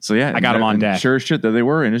So yeah, I got them on deck. Sure as shit that they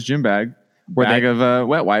were in his gym bag. Bag of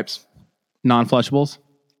wet wipes. Non-flushables?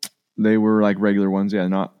 They were like regular ones, yeah,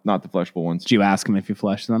 not the flushable ones. Did you ask him if you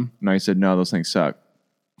flushed them? No, he said, no, those things suck.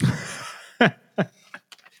 That's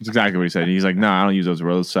exactly what he said. He's like, no, I don't use those,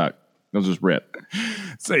 bro. Those suck. Those just rip.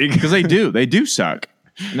 Because they do. They do suck.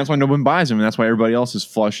 And that's why no one buys them, and that's why everybody else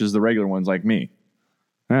just flushes the regular ones like me.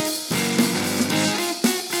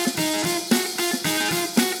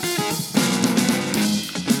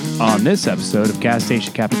 On this episode of Gas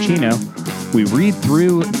Station Cappuccino, we read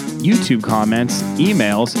through YouTube comments,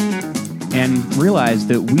 emails, and realize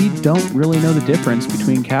that we don't really know the difference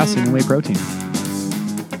between casein and whey protein.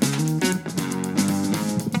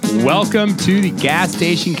 Welcome to the Gas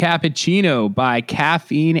Station Cappuccino by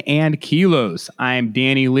Caffeine and Kilos. I'm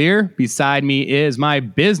Danny Lear. Beside me is my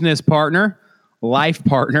business partner, life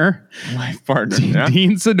partner, Yeah.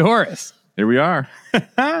 Dean Sidoris. Here we are.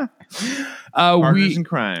 Partners in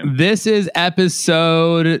crime. This is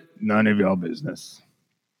episode none of y'all business.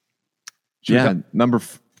 Number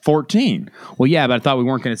 14. Well, yeah, but I thought we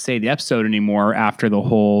weren't going to say the episode anymore after the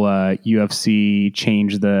whole UFC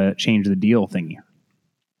change the deal thingy.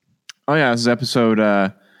 Oh yeah, this is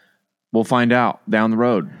episode. We'll find out down the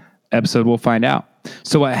road. Episode we'll find out.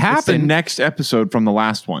 So what happened? It's the next episode from the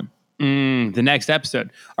last one. The next episode.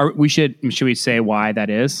 Should we say why that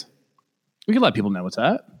is? We can let people know what's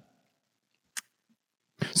up.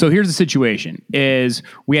 So here's the situation, is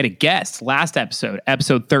we had a guest last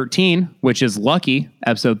episode 13, which is lucky,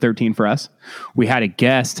 episode 13 for us. We had a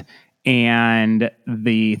guest, and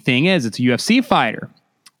the thing is, it's a UFC fighter.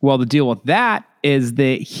 Well, the deal with that is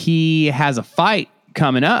that he has a fight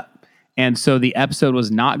coming up. And so the episode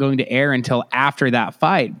was not going to air until after that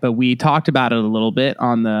fight. But we talked about it a little bit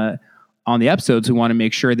on the episodes. We want to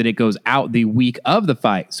make sure that it goes out the week of the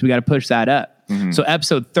fight. So we got to push that up. Mm-hmm. So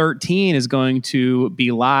episode 13 is going to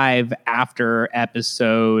be live after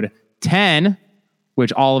episode 10,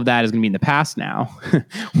 which all of that is going to be in the past now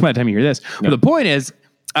by the time you hear this. Yep. But the point is,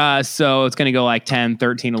 so it's going to go like 10,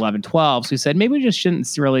 13, 11, 12. So we said maybe we just shouldn't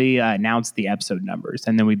really announce the episode numbers.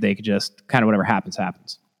 And then they could just kind of whatever happens.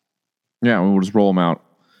 Yeah, we'll just roll them out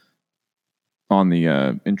on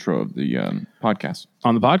the intro of the podcast.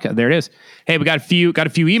 On the podcast. There it is. Hey, we got a few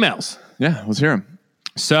emails. Yeah, let's hear them.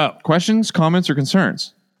 So, questions, comments, or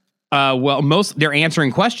concerns? Well, they're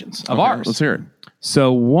answering questions of ours. Let's hear it.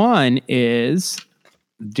 So one is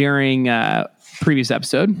during previous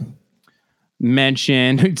episode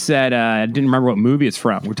said I didn't remember what movie it's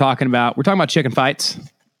from. We're talking about chicken fights.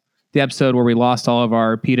 The episode where we lost all of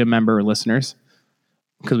our PETA member listeners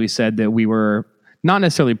because we said that we were not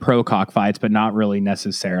necessarily pro cockfights, but not really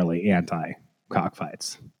necessarily anti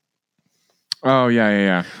cockfights. Oh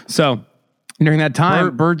yeah. So. During that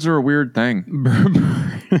time, birds are a weird thing.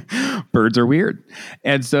 Birds are weird,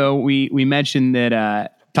 and so we mentioned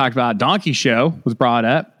that talked about Donkey Show was brought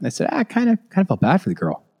up. I said I kind of felt bad for the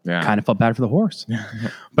girl. Yeah, kind of felt bad for the horse,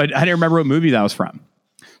 but I didn't remember what movie that was from.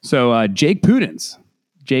 So Jake Pudens,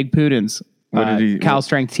 Cal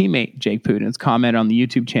Strength teammate Jake Pudens commented on the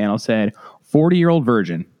YouTube channel, said 40-Year-Old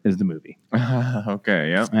Virgin is the movie.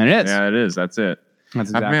 Okay, yeah, and it is. Yeah, it is. That's it. That's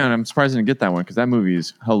exactly. Man, I'm surprised I didn't get that one because that movie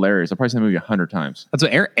is hilarious. I've probably seen that movie 100 times. That's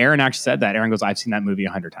what Aaron actually said. That Aaron goes, "I've seen that movie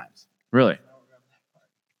 100 times." Really?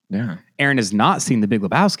 Yeah. Aaron has not seen The Big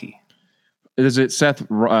Lebowski. Is it Seth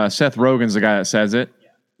Rogen's the guy that says it?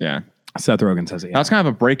 Yeah. Seth Rogen says it. Yeah. That's kind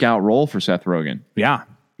of a breakout role for Seth Rogen. Yeah.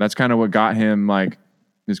 That's kind of what got him like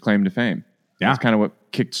his claim to fame. Yeah. That's kind of what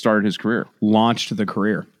kick-started his career. Launched the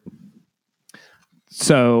career.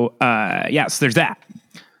 So, so there's that.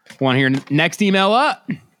 Want to hear next email up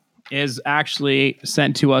is actually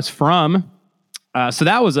sent to us from, so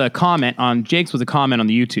that was a comment on, Jake's was a comment on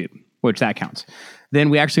the YouTube, which that counts.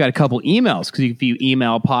 Then we actually got a couple emails, because if you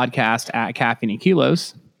email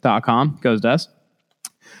podcast@caffeineandkilos.com, goes to us,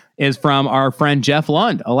 is from our friend Jeff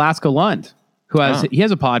Lund, Alaska Lund, who he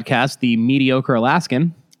has a podcast, The Mediocre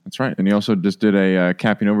Alaskan. That's right. And he also just did a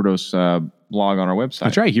caffeine overdose blog on our website.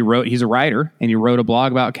 That's right. He's a writer, and he wrote a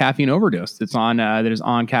blog about caffeine overdose. That is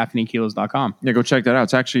on caffeineandkilos.com. Yeah, go check that out.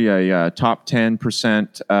 It's actually a top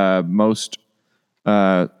 10% most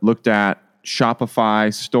looked at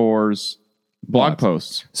Shopify stores blog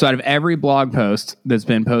posts. So out of every blog post that's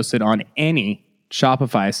been posted on any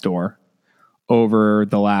Shopify store over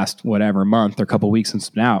the last month or couple weeks since it's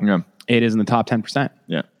been out, it is in the top 10%.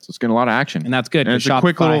 Yeah, so it's getting a lot of action, and that's good. And it's a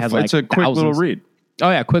quick little read. Oh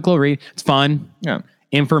yeah, quick little read. It's fun. Yeah,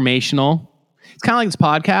 informational. It's kind of like this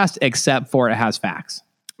podcast, except for it has facts.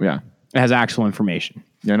 Yeah, it has actual information.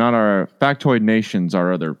 Yeah, not our Factoid Nation's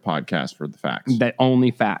our other podcast for the facts. That only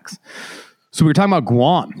facts. So we were talking about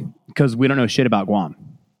Guam because we don't know shit about Guam.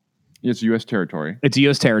 It's U.S. territory. It's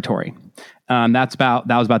U.S. territory. That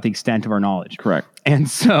was about the extent of our knowledge. Correct. And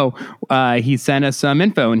so he sent us some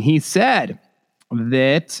info, and he said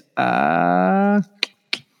that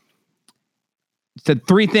said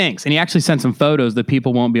 3 things, and he actually sent some photos that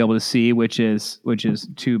people won't be able to see, which is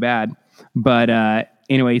too bad. But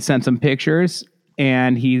anyway, he sent some pictures,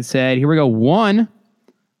 and he said, "Here we go. 1.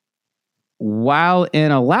 While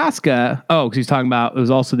in Alaska," because he's talking about, it was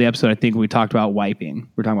also the episode I think we talked about wiping.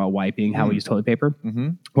 We're talking about wiping, how we use toilet paper. Mm-hmm.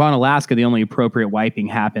 While in Alaska, the only appropriate wiping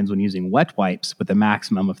happens when using wet wipes with a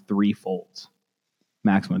maximum of 3 folds.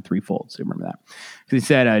 Maximum 3 folds. So remember that. Because he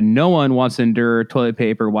said, no one wants to endure toilet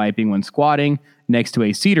paper wiping when squatting next to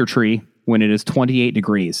a cedar tree when it is 28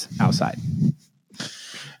 degrees outside.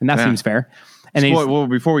 And that seems fair. And well,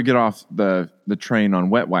 before we get off the train on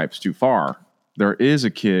wet wipes too far, there is a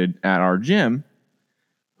kid at our gym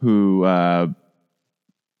who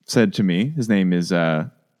said to me, his name is, I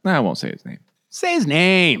won't say his name. Say his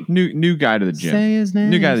name. New guy to the gym. Say his name.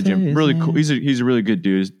 New guy to the gym. Really cool. He's a really good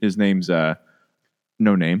dude. His name's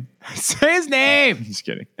no name. Say his name. Just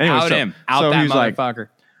kidding. Anyway, Out him. Out that motherfucker.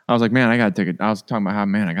 I was like, man, I gotta take a. I was talking about how,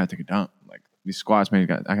 man, I gotta take a dump. Like these squats, man, I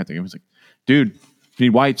gotta take. It was like, dude, if you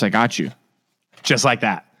need wipes, I got you. Just like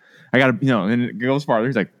that. I gotta, and it goes farther.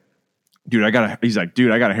 He's like, dude, I got a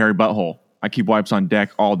hairy butthole. I keep wipes on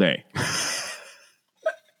deck all day.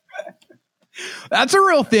 That's a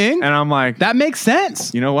real thing. And I'm like, that makes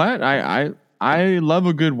sense. You know what? I love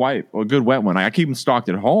a good wipe, a good wet one. I keep them stocked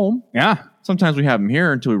at home. Yeah. Sometimes we have them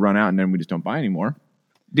here until we run out, and then we just don't buy anymore.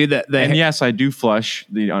 Dude, and yes, I do flush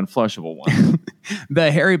the unflushable one.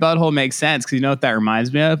 The hairy butthole makes sense because you know what that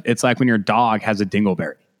reminds me of? It's like when your dog has a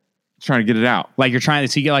dingleberry. Trying to get it out. Like you're trying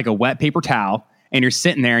to, so you get like a wet paper towel, and you're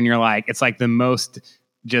sitting there, and you're like, it's like the most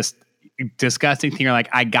just disgusting thing. You're like,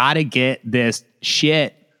 I gotta get this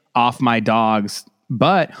shit off my dog's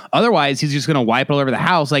butt. Otherwise, he's just gonna wipe it all over the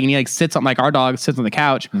house. Like, and he like sits on, like our dog sits on the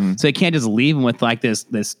couch, so he can't just leave him with like this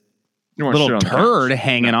little turd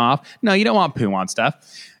hanging off. No, you don't want poo on stuff.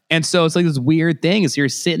 And so it's like this weird thing is you're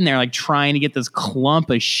sitting there like trying to get this clump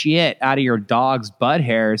of shit out of your dog's butt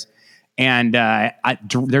hairs. And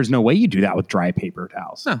there's no way you do that with dry paper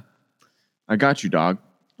towels. No. I got you, dog.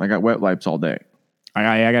 I got wet wipes all day. I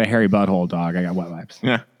got a hairy butthole, dog. I got wet wipes.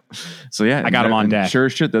 Yeah. So yeah. I got them on deck. Sure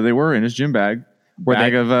as shit that they were in his gym bag.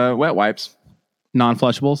 Bag of wet wipes.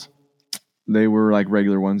 Non-flushables? They were like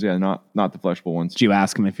regular ones, yeah, not the flushable ones. Did you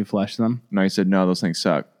ask him if you flushed them? No, he said, no, those things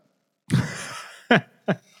suck. That's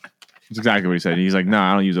exactly what he said. He's like, no,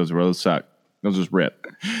 I don't use those. Those suck. Those just rip.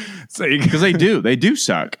 Because they do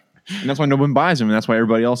suck. And that's why no one buys them, and that's why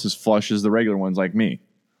everybody else just flushes the regular ones like me.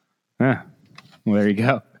 Yeah. Well, there you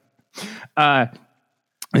go.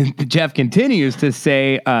 Jeff continues to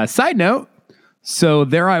say, side note, so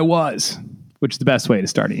there I was, which is the best way to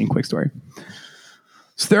start any quick story.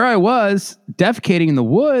 So there I was, defecating in the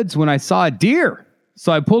woods when I saw a deer.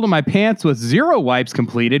 So I pulled on my pants with 0 wipes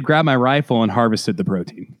completed, grabbed my rifle, and harvested the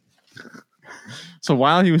protein. So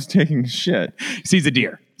while he was taking shit, sees a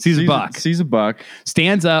deer, sees a buck,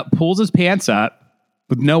 stands up, pulls his pants up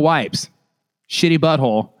with no wipes, shitty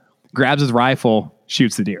butthole, grabs his rifle,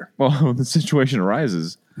 shoots the deer. Well, the situation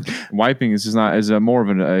arises. Wiping is more of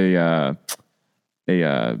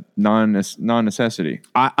a non-necessity.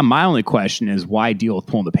 My only question is why deal with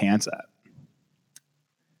pulling the pants up?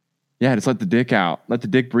 Yeah, just let the dick out. Let the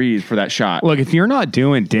dick breathe for that shot. Look, if you're not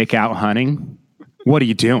doing dick out hunting, what are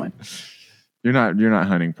you doing? You're not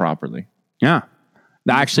hunting properly. Yeah.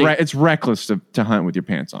 Actually, it's reckless to hunt with your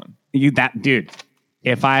pants on. Dude,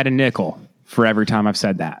 if I had a nickel for every time I've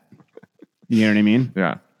said that, you know what I mean?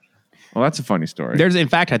 Yeah. Well, that's a funny story. In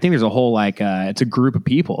fact, I think there's a whole it's a group of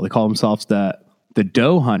people. They call themselves the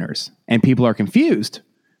doe hunters, and people are confused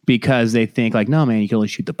because they think like, no, man, you can only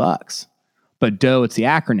shoot the bucks. But doe, it's the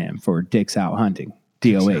acronym for dicks out hunting.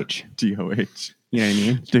 DOH. DOH. You know what I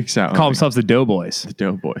mean? Dicks out. Call themselves the doughboys. The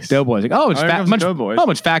doughboys. Doughboys. Like,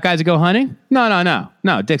 much fat guys that go hunting?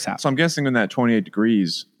 No, dicks out. So I'm guessing in that 28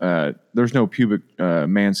 degrees, there's no pubic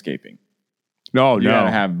manscaping. No, you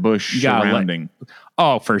gotta have bush surrounding.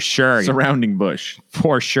 For sure. Surrounding bush.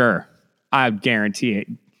 For sure. I guarantee it.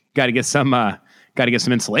 Got to get some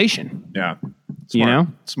insulation. Yeah. Smart. You know?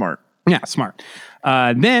 Smart. Yeah, smart.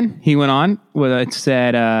 Then he went on with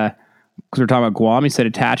said, because we're talking about Guam, he said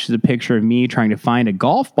attaches a picture of me trying to find a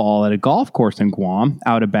golf ball at a golf course in Guam,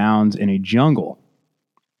 out of bounds in a jungle.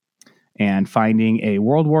 And finding a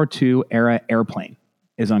World War II era airplane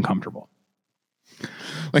is uncomfortable.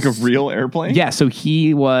 Like a real airplane? Yeah, so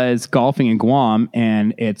he was golfing in Guam,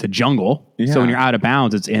 and it's a jungle. Yeah. So when you're out of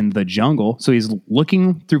bounds, it's in the jungle. So he's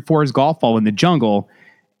looking for his golf ball in the jungle,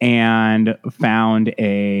 and found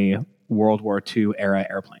a World War II era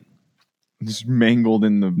airplane Just mangled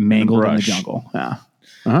in the mangled in the brush. jungle.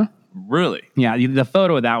 Yeah. Really? Yeah, the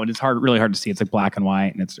photo of that one is really hard to see. It's like black and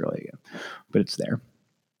white, and it's really good, but it's there.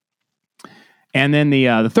 And then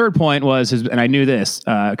the third point was and I knew this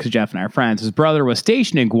because Jeff and I are friends. His brother was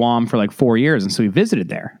stationed in Guam for like 4 years, and so he visited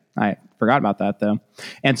there. I forgot about that though,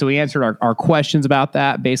 and so he answered our questions about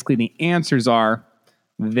that. Basically, the answers are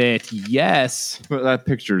that yes. But that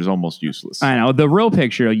picture is almost useless. I know the real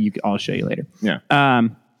picture. I'll show you later. Yeah.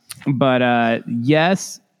 But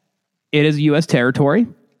yes, it is U.S. territory.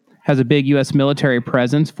 Has a big U.S. military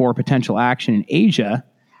presence for potential action in Asia,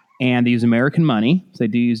 and they use American money, so they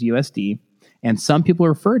do use USD. And some people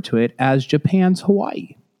refer to it as Japan's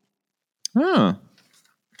Hawaii. Huh.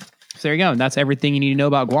 So there you go. That's everything you need to know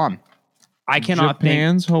about Guam. I cannot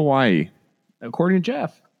Japan's Hawaii. According to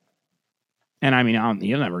Jeff. And I mean,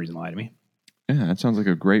 you don't have a reason to lie to me. Yeah, that sounds like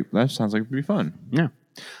it'd be fun. Yeah.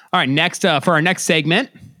 All right, next, for our next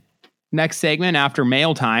segment after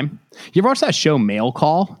mail time. You ever watch that show Mail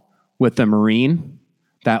Call with the Marine?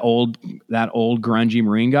 That old grungy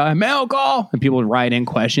Marine guy, mail call, and people would write in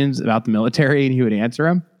questions about the military, and he would answer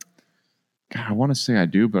them. God, I want to say I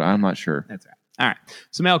do, but I'm not sure. That's right. All right,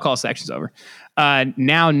 so mail call section's over.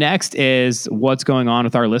 Now, next is what's going on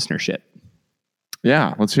with our listenership.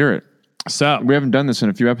 Yeah, let's hear it. So We haven't done this in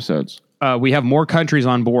a few episodes. we have more countries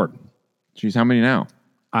on board. Geez, how many now?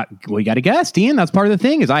 Well, you got to guess, Dean. That's part of the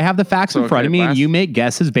thing. Is I have the facts in front of me, and you make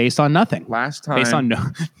guesses based on nothing. Last time, based on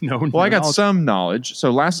no. Well, I got some knowledge.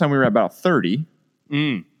 So last time we were at about 30. So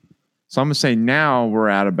I'm gonna say now we're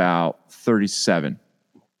at about 37,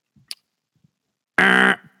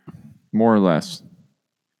 more or less.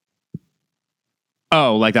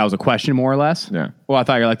 Oh, like that was a question, more or less? Yeah. Well, I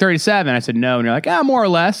thought you were like 37. I said no, and you're like, more or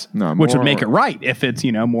less. No, which would more make or- it right if it's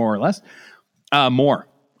more or less. More.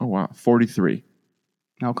 Oh wow, 43,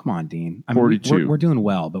 Oh, come on, Dean. I 42. Mean, we're doing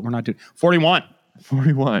well, but we're not doing 41.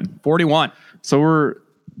 41. 41. So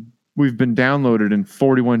we've been downloaded in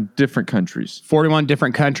 41 different countries. 41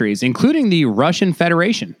 different countries, including the Russian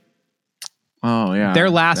Federation. Oh yeah,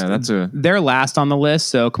 They're last. Yeah, they're last on the list.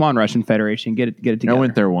 So come on, Russian Federation, get it together. I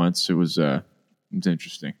went there once. It was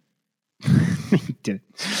interesting. Did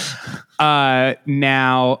it.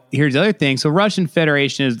 Now here's the other thing. So Russian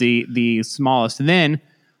Federation is the smallest. And then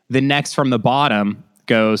the next from the bottom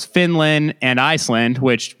goes Finland and Iceland,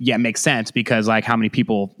 which makes sense because like how many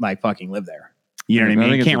people like fucking live there. You know what I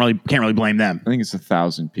mean? Can't really blame them. I think it's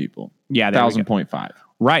 1,000 people. Yeah, 1,000.5.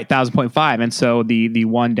 Right, 1,000.5. And so the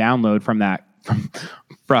one download from that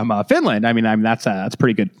from Finland, I mean that's a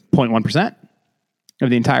pretty good 0.1% of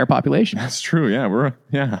the entire population. That's true.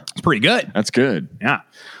 Yeah, It's pretty good. That's good. Yeah.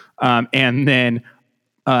 And then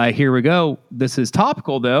here we go. This is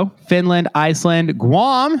topical though. Finland, Iceland,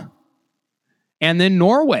 Guam, and then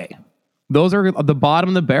Norway. Those are at the bottom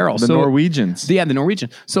of the barrel. The Norwegians. Yeah, the Norwegian.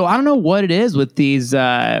 So I don't know what it is with these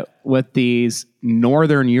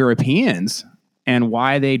Northern Europeans and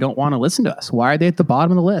why they don't want to listen to us. Why are they at the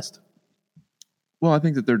bottom of the list? Well, I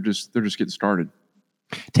think that they're just getting started.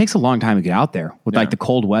 It takes a long time to get out there with like the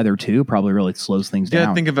cold weather too. Probably really slows things down.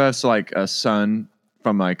 Yeah, think of us like a sun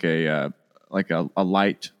from like a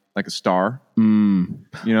light, like a star. You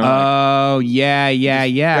know? Oh yeah.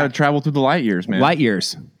 You gotta travel through the light years, man. Light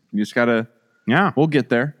years. You just gotta. Yeah. We'll get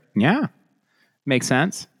there. Yeah. Makes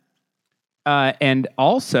sense. And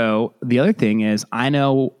also, the other thing is, I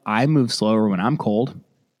know I move slower when I'm cold.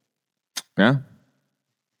 Yeah.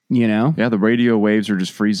 You know? Yeah, the radio waves are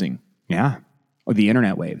just freezing. Yeah. Or the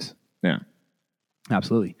internet waves. Yeah.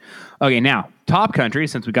 Absolutely. Okay, now, top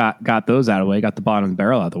countries, since we got those out of the way, got the bottom of the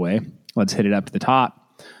barrel out of the way, let's hit it up to the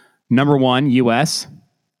top. Number 1, U.S.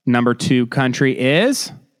 Number 2 country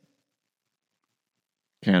is?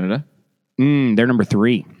 Canada. They're number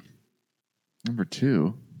 3. Number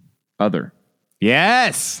 2, other.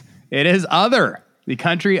 Yes, it is other. The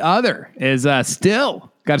country other is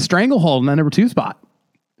still got a stranglehold in the number 2 spot.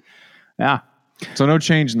 Yeah. So no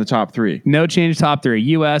change in the top 3. No change top 3.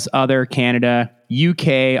 U.S., other, Canada,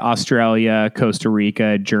 UK, Australia, Costa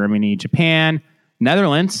Rica, Germany, Japan,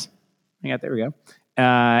 Netherlands. Yeah, there we go.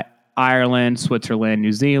 Ireland, Switzerland,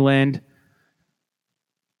 New Zealand.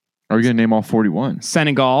 Are we going to name all 41?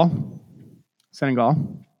 Senegal,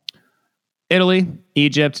 Italy,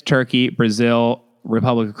 Egypt, Turkey, Brazil,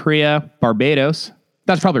 Republic of Korea, Barbados.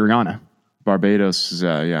 That's probably Rihanna. Barbados is,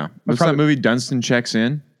 yeah. What's that movie, Dunstan Checks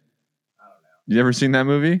In? I don't know. You ever seen that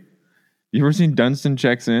movie? You ever seen Dunstan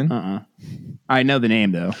Checks In? I know the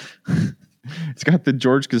name, though. It's got the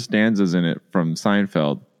George Costanzas in it from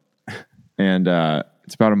Seinfeld. And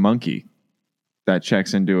it's about a monkey that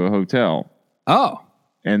checks into a hotel. Oh.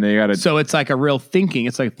 and they got to. So it's like a real thinking.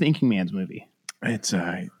 It's like a thinking man's movie. It's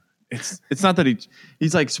not that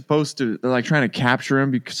he's like supposed to. They're like trying to capture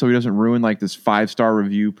him so he doesn't ruin like this 5-star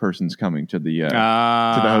review person's coming to the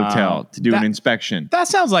hotel to do an inspection. That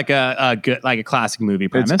sounds like a good, like a classic movie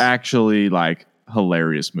premise. It's actually like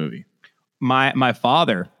hilarious movie. My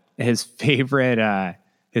father, his favorite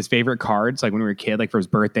cards, like when we were a kid, like for his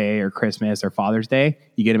birthday or Christmas or Father's Day,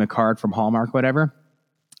 you get him a card from Hallmark, whatever.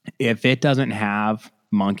 If it doesn't have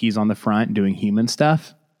monkeys on the front doing human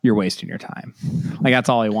stuff, you're wasting your time. Like that's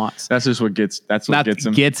all he wants. That's just what gets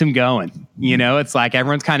him. Gets him going. You know, it's like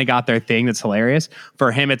everyone's kind of got their thing that's hilarious.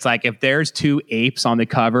 For him, it's like if there's 2 apes on the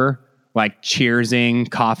cover, like cheersing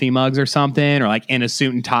coffee mugs or something, or like in a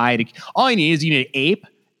suit and tie. All you need an ape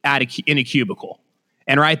in a cubicle.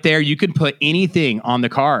 And right there, you can put anything on the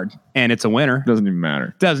card and it's a winner. Doesn't even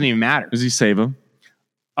matter. Does he save him?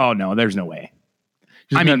 Oh, no, there's no way.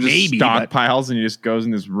 I mean, maybe stockpiles and he just goes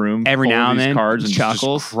in this room every now and then, cards and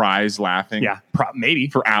chuckles, just cries laughing. Yeah, maybe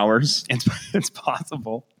for hours. It's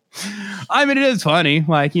possible. I mean, it is funny,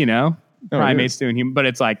 like primates doing human, but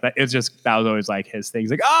it's like that. It's just that was always like his thing.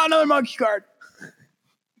 He's like, oh, another monkey card.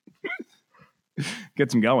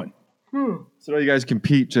 Gets him going. So you guys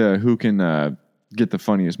compete to who can get the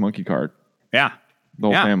funniest monkey card? Yeah, the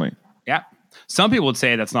whole family. Yeah, some people would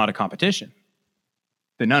say that's not a competition.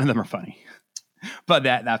 That none of them are funny. But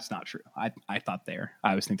that's not true. I thought I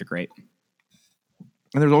always think they're great.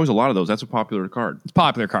 And there's always a lot of those. That's a popular card. It's a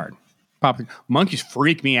popular card. Monkeys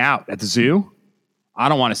freak me out at the zoo. I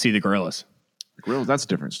don't want to see the gorillas. The gorillas, that's a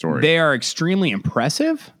different story. They are extremely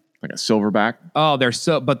impressive. Like a silverback. Oh, they're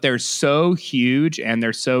so huge and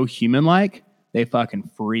they're so human-like. They fucking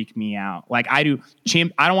freak me out. Like I do.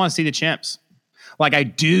 I don't want to see the chimps. Like I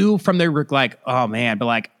do from their like, oh man, but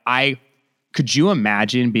like could you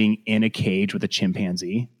imagine being in a cage with a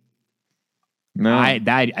chimpanzee? No.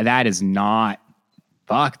 That is not,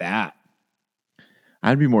 fuck that.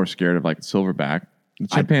 I'd be more scared of like a silverback. The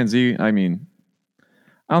chimpanzee, I mean,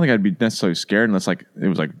 I don't think I'd be necessarily scared unless like it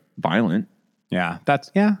was like violent. Yeah,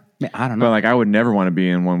 I don't know. But like I would never want to be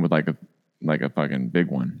in one with like a fucking big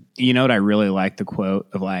one. You know what I really like the quote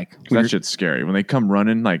of like, that shit's scary. When they come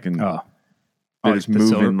running like and they're just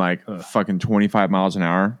moving like fucking 25 miles an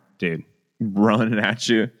hour. Dude. Running at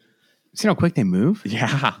you. See how quick they move?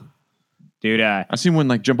 Yeah. Dude, I seen one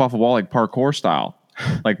like jump off a wall like parkour style.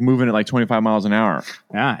 Like moving at like 25 miles an hour.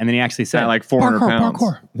 Yeah. And then he actually said like 400 pounds.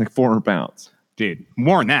 Parkour. Like 400 pounds. Dude,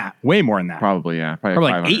 more than that. Way more than that. Probably, yeah. Probably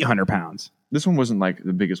like 800 pounds. This one wasn't like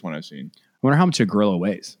the biggest one I've seen. I wonder how much a gorilla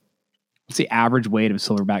weighs. What's the average weight of a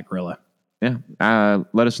silverback gorilla? Yeah.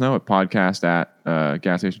 Let us know at podcast at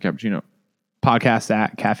Gas Station Cappuccino. Podcast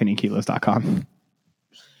at caffeineandkilos.com.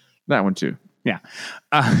 That one too. Yeah.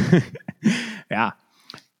 Yeah.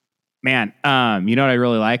 Man, you know what I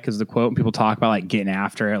really like is the quote when people talk about like getting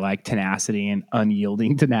after it, like tenacity and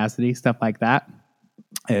unyielding tenacity, stuff like that.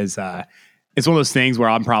 Is it's one of those things where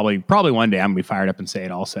I'm probably one day I'm gonna be fired up and say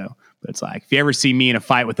it also. But it's like if you ever see me in a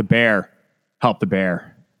fight with a bear, help the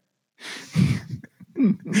bear.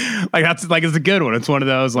 Like that's like it's a good one. It's one of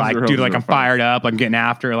those like, dude, like I'm fired up, I'm getting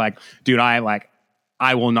after it. Like, dude, I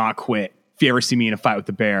will not quit. If you ever see me in a fight with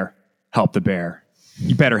the bear, help the bear.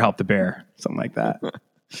 You better help the bear. Something like that.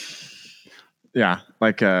 Yeah.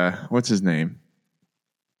 Like, what's his name?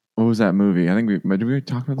 What was that movie? I think did we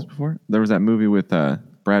talk about this before? There was that movie with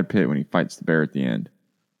Brad Pitt when he fights the bear at the end.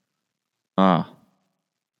 Can't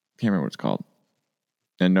remember what it's called.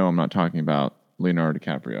 And no, I'm not talking about Leonardo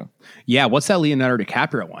DiCaprio. Yeah. What's that Leonardo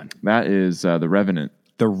DiCaprio one? That is The Revenant.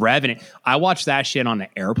 The Revenant. I watched that shit on an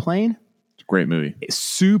airplane. Great movie. It's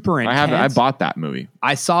super intense. I bought that movie.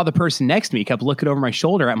 I saw the person next to me kept looking over my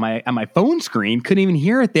shoulder at my phone screen. Couldn't even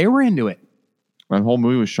hear it. They were into it. That whole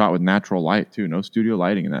movie was shot with natural light too. No studio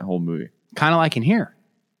lighting in that whole movie. Kind of like in here.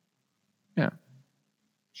 Yeah.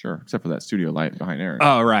 Sure. Except for that studio light behind Aaron.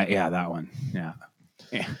 Oh, right. Yeah, that one. Yeah.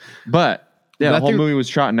 But yeah, the whole movie was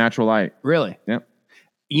shot in natural light. Really? Yep.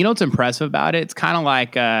 You know what's impressive about it? It's kind of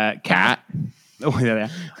like Cat. Oh, yeah.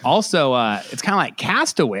 Also, it's kind of like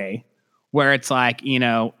Castaway, where it's like,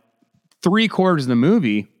 3/4 of the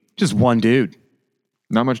movie, just one dude.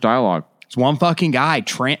 Not much dialogue. It's one fucking guy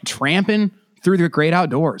tramping through the great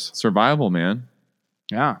outdoors. Survival, man.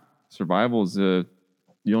 Yeah. Survival is you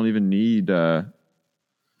don't even need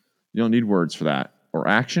words for that or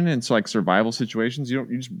action. And it's like survival situations. You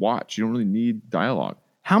just watch. You don't really need dialogue.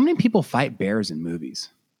 How many people fight bears in movies?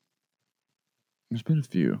 There's been a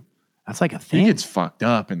few. That's like a thing. He gets fucked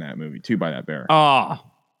up in that movie too by that bear. Oh,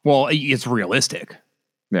 well, it's realistic.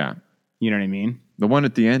 Yeah. You know what I mean? The one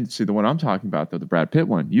at the end, see the one I'm talking about though, the Brad Pitt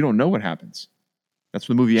one, you don't know what happens. That's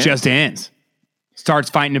when the movie ends. Just ends. Starts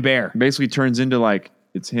fighting a bear. Basically turns into like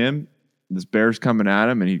it's him. This bear's coming at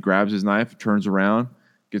him, and he grabs his knife, turns around,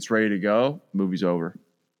 gets ready to go. Movie's over.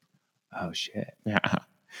 Oh shit, Yeah,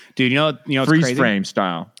 dude! You know what's freeze crazy? frame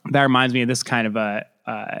style. That reminds me of this kind of a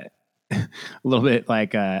little bit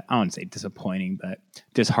like I wouldn't say disappointing, but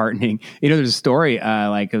disheartening. There's a story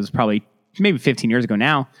like it was probably maybe 15 years ago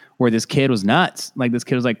now, where this kid was nuts. Like this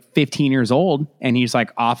kid was like 15 years old, and he's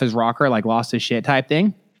like off his rocker, like lost his shit type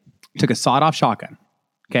thing. Took a sawed-off shotgun,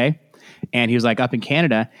 okay, and he was like up in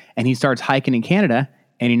Canada, and he starts hiking in Canada,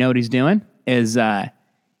 and you know what he's doing is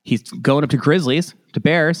he's going up to grizzlies, to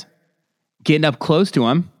bears, getting up close to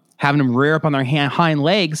them, having them rear up on their hind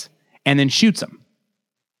legs, and then shoots them.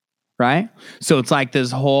 Right? So it's like this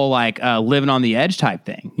whole like living on the edge type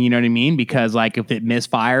thing. You know what I mean? Because like if it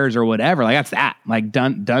misfires or whatever, like that's that like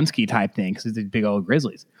Dunsky type thing because it's the big old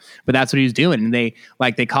grizzlies. But that's what he was doing, and they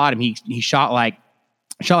caught him. He shot like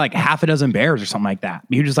half a dozen bears or something like that.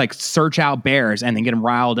 He would just like search out bears and then get them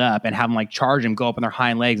riled up and have them like charge them, go up on their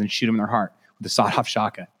hind legs and shoot them in their heart with a sawed-off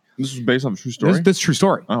shotgun. This was based on a true story? This is true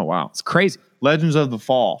story. Oh, wow. It's crazy. Legends of the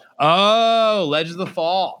Fall. Oh, Legends of the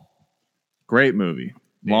Fall. Great movie.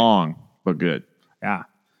 Dude. Long, but good. Yeah.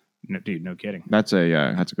 No, dude, no kidding. That's a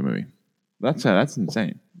good movie. That's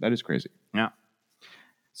insane. That is crazy. Yeah.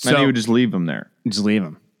 So you would just leave them there. Just leave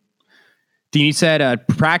them. Dean, you said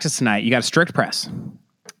practice tonight. You got a strict press.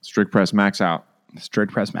 Strict press max out.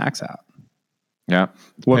 Strict press max out. Yeah.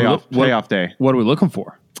 Payoff day. What are we looking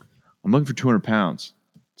for? I'm looking for 200 pounds.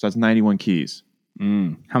 So that's 91 keys.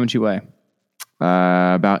 How much you weigh?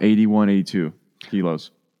 About 81, 82 kilos.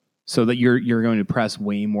 So that you're going to press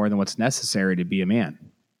way more than what's necessary to be a man.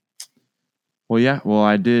 Well, yeah. Well,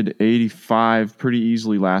 I did 85 pretty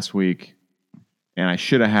easily last week, and I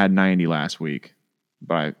should have had 90 last week,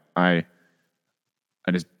 but I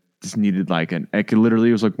just needed like it could literally,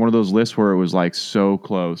 it was like one of those lists where it was like so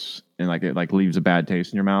close and like it like leaves a bad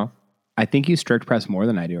taste in your mouth. I think you strict press more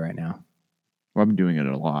than I do right now. Well, I've been doing it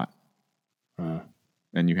a lot,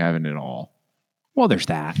 and you haven't at all. Well, there's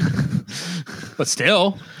that, but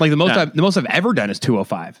still, like the most I've ever done is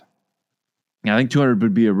 205. Yeah, I think 200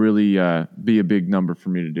 would be a really be a big number for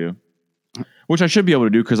me to do, which I should be able to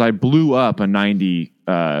do because I blew up a 90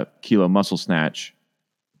 kilo muscle snatch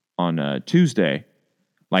on Tuesday.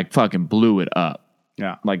 Like fucking blew it up.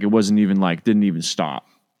 Yeah. Like it wasn't even like, didn't even stop.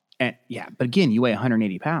 And yeah, but again, you weigh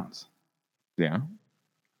 180 pounds. Yeah.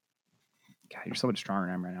 God, you're so much stronger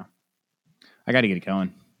than I am right now. I got to get it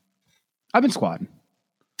going. I've been squatting.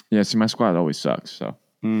 Yeah, see, my squat always sucks. So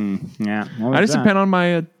yeah, I just depend on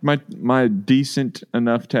my decent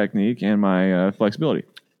enough technique and my flexibility.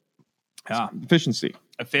 Yeah,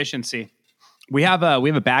 efficiency. We have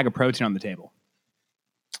a bag of protein on the table.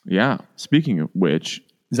 Yeah. Speaking of which,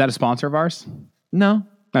 is that a sponsor of ours? No,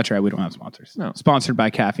 that's right. We don't have sponsors. No, sponsored by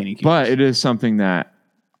Caffeine and Cubes. But it is something that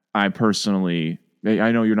I personally.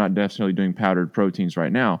 I know you're not necessarily doing powdered proteins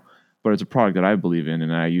right now, but it's a product that I believe in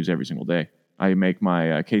and I use every single day. I make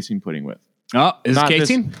my casein pudding with. Oh, is it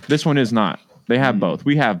casein? This one is not. They have both.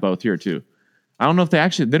 We have both here too. I don't know if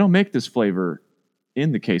they don't make this flavor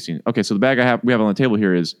in the casein. Okay, so the bag we have on the table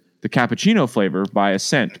here is the cappuccino flavor by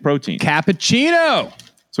Ascent Protein. Cappuccino.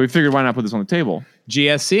 So we figured why not put this on the table?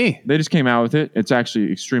 GSC. They just came out with it. It's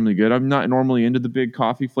actually extremely good. I'm not normally into the big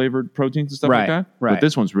coffee flavored proteins and stuff like that. Right. But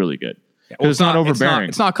this one's really good. Yeah, well, it's not overbearing.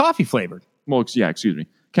 It's not coffee flavored. Well, excuse me.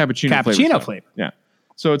 Cappuccino flavor. Yeah.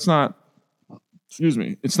 So it's not,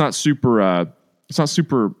 it's not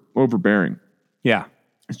super overbearing. Yeah.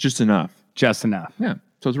 It's just enough. Just enough. Yeah.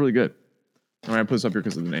 So it's really good. I'm going to put this up here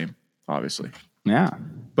because of the name, obviously. Yeah.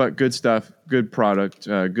 But good stuff. Good product.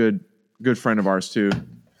 Good friend of ours too.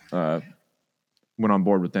 Went on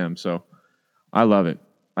board with them. So I love it.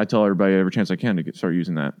 I tell everybody every chance I can to start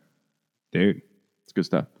using that. Dude. It's good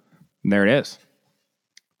stuff. There it is.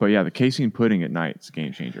 But yeah, the casein pudding at night is a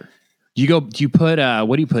game changer. Do you put,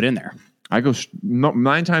 what do you put in there? I go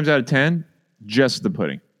 9 times out of 10, just the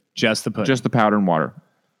pudding. Just the pudding. Just the powder and water.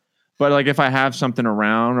 But like if I have something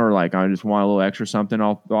around or like I just want a little extra something,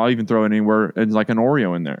 I'll even throw it anywhere. It's like an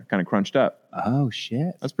Oreo in there, kind of crunched up. Oh,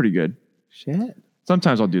 shit. That's pretty good. Shit.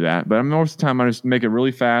 Sometimes I'll do that. But most of the time I just make it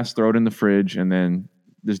really fast, throw it in the fridge, and then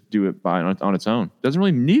just do it on its own. Doesn't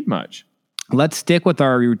really need much. Let's stick with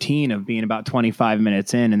our routine of being about 25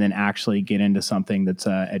 minutes in and then actually get into something that's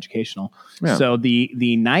educational. Yeah. So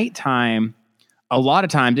the nighttime, a lot of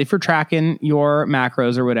times, if you're tracking your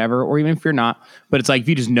macros or whatever, or even if you're not, but it's like if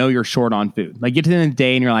you just know you're short on food. Like get to the end of the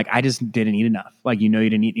day and you're like, I just didn't eat enough. Like you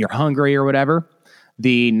didn't eat, you're hungry or whatever.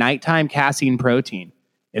 The nighttime casein protein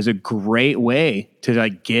is a great way to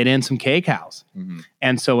like get in some kcals.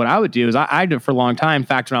 And so what I would do is I did it for a long time. In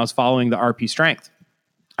fact, when I was following the RP Strength,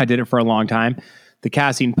 I did it for a long time, the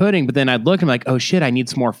casein pudding, but then I'd look and be like, oh shit, I need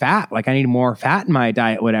some more fat. Like I need more fat in my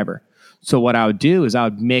diet, whatever. So what I would do is I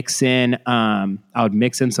would mix in some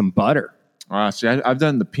butter. See, I've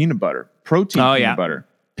done the peanut butter, protein peanut butter.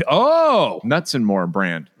 Oh, Nuts and More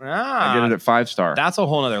brand. I get it at 5-star. That's a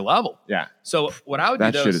whole nother level. Yeah. So what I would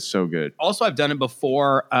that do shit is so good. Also, I've done it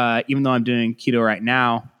before, even though I'm doing keto right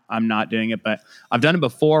now, I'm not doing it, but I've done it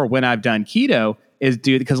before when I've done keto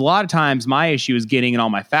because a lot of times my issue is getting in all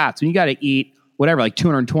my fats. When you got to eat whatever, like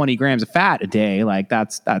 220 grams of fat a day, like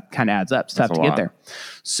that kind of adds up. It's tough to get there.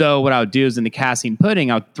 So what I would do is in the casein pudding,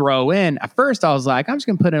 I would throw in, at first I was like, I'm just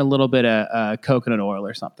going to put in a little bit of coconut oil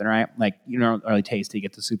or something, right? Like, you don't really taste it, you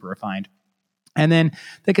get the super refined. And then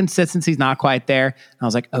the consistency's not quite there. And I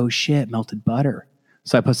was like, oh shit, melted butter.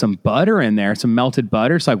 So I put some butter in there, some melted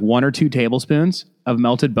butter. It's like 1 or 2 tablespoons of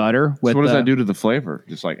melted butter. So what does that do to the flavor?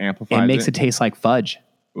 Just like amplifies it? It makes it taste like fudge.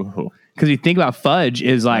 Because you think about fudge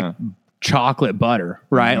is like chocolate butter,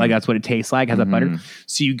 right? Like that's what it tastes like, has that butter.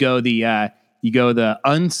 So you go the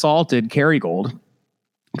unsalted Kerrygold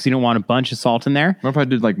because you don't want a bunch of salt in there. What if I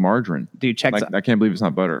did like margarine? Dude, check like, I can't believe it's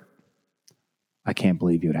not butter. I can't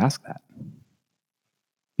believe you would ask that.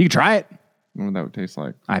 You can try it. What would that taste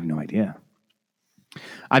like? I have no idea.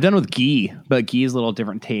 I've done it with ghee, but ghee is a little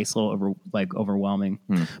different taste, a little overwhelming.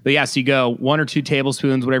 But yeah, so you go 1 or 2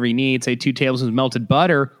 tablespoons, whatever you need, say 2 tablespoons of melted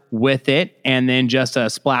butter with it, and then just a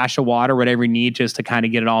splash of water, whatever you need, just to kind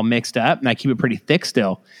of get it all mixed up. And I keep it pretty thick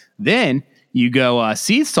still. Then you go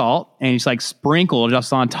sea salt, and you just like sprinkle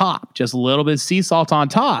just on top, just a little bit of sea salt on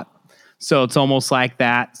top. So it's almost like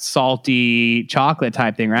that salty chocolate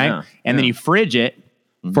type thing, right? Yeah, and then you fridge it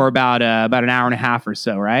for about an hour and a half or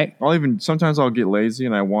so, right? Sometimes I'll get lazy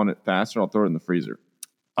and I want it faster. I'll throw it in the freezer.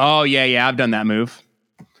 Oh yeah, I've done that move,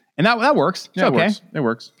 and that works. It's okay. It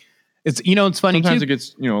works. It's it's funny. Sometimes too. It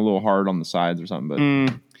gets a little hard on the sides or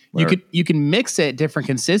something, but you can mix it different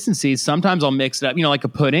consistencies. Sometimes I'll mix it up, like a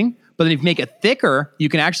pudding. But then if you make it thicker, you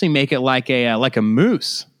can actually make it like a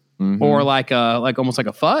mousse or like almost like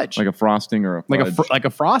a fudge, like a frosting or a fudge. like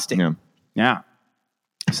a frosting. Yeah.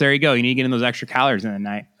 So there you go. You need to get in those extra calories in the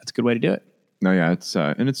night. That's a good way to do it. No, yeah, it's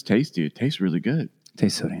and it's tasty. It tastes really good. It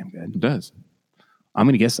tastes so damn good. It does. I'm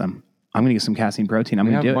gonna get some. I'm gonna get some casein protein. I'm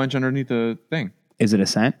gonna do a bunch underneath the thing. Is it a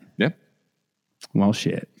cent? Yep. Well,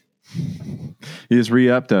 shit. He just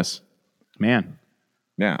re-upped us, man.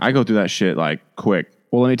 Yeah, I go through that shit like quick.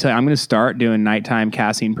 Well, let me tell you, I'm gonna start doing nighttime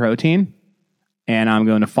casein protein, and I'm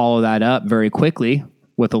going to follow that up very quickly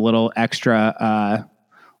with a little extra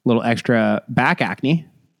back acne.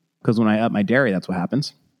 Because when I up my dairy, that's what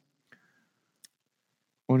happens.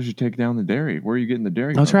 What did you take down the dairy? Where are you getting the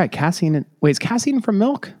dairy? That's right. Casein. Wait, is casein from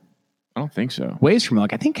milk? I don't think so. Whey's from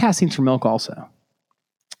milk. I think casein's from milk also.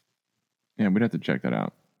 Yeah, we'd have to check that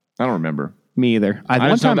out. I don't remember. Me either.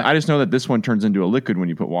 I just know that this one turns into a liquid when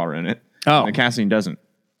you put water in it. Oh. And casein doesn't.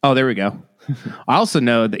 Oh, there we go. I also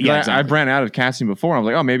know that, I ran out of casein before. I was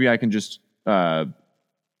like, oh, maybe I can just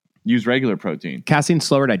use regular protein. Casein's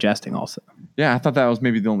slower digesting also. Yeah, I thought that was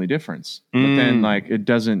maybe the only difference. But then it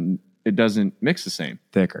doesn't mix the same.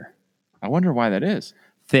 Thicker. I wonder why that is.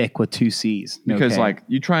 Thick with 2 C's. Because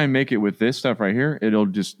you try and make it with this stuff right here,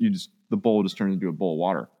 the bowl just turns into a bowl of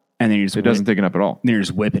water. And then it doesn't thicken up at all. Then you're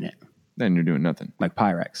just whipping it. Then you're doing nothing. Like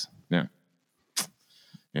Pyrex. Yeah.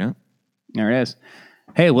 Yeah. There it is.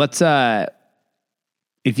 Hey, let's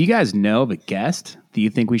if you guys know of a guest that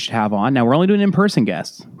you think we should have on. Now we're only doing in-person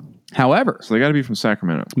guests. However, so they got to be from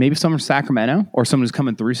Sacramento. Maybe someone from Sacramento or someone who's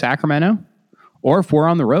coming through Sacramento. Or if we're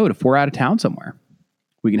on the road, if we're out of town somewhere,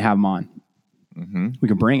 we can have them on. We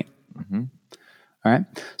can bring it. All right.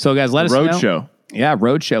 So guys, let us know. Road show. Yeah,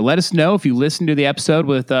 road show. Let us know if you listened to the episode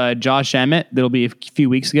with Josh Emmett. That'll be a few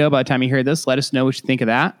weeks ago by the time you hear this. Let us know what you think of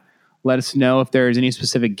that. Let us know if there's any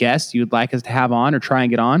specific guests you'd like us to have on or try and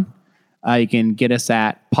get on. You can get us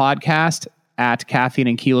at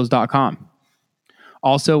podcast@caffeineandkilos.com.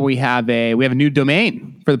 Also, we have a new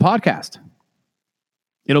domain for the podcast.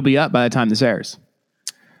 It'll be up by the time this airs.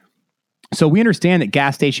 So we understand that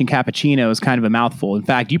gas station cappuccino is kind of a mouthful. In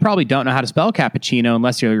fact, you probably don't know how to spell cappuccino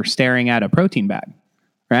unless you're staring at a protein bag,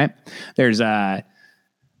 right? There's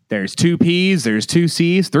 2 P's, there's 2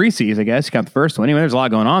 C's, 3 C's, I guess. You got the first one. Anyway, there's a lot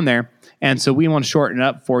going on there. And so we want to shorten it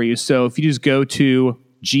up for you. So if you just go to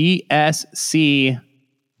gsc.show,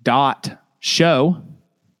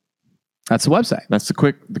 that's the website. That's the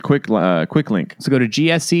quick link. So go to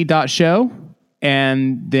gsc.show,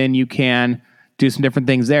 and then you can do some different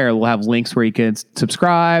things there. We'll have links where you can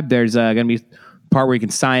subscribe. There's going to be part where you can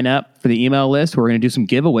sign up for the email list. We're going to do some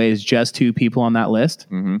giveaways just to people on that list.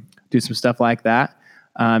 Do some stuff like that.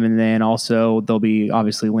 And then also there'll be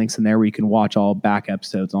obviously links in there where you can watch all back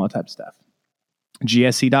episodes and all that type of stuff.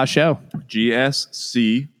 GSC.show.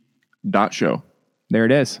 GSC.show. There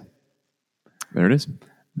it is. There it is.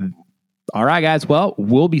 All right, guys. Well,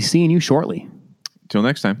 we'll be seeing you shortly. Till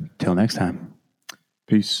next time. Till next time.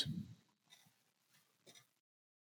 Peace.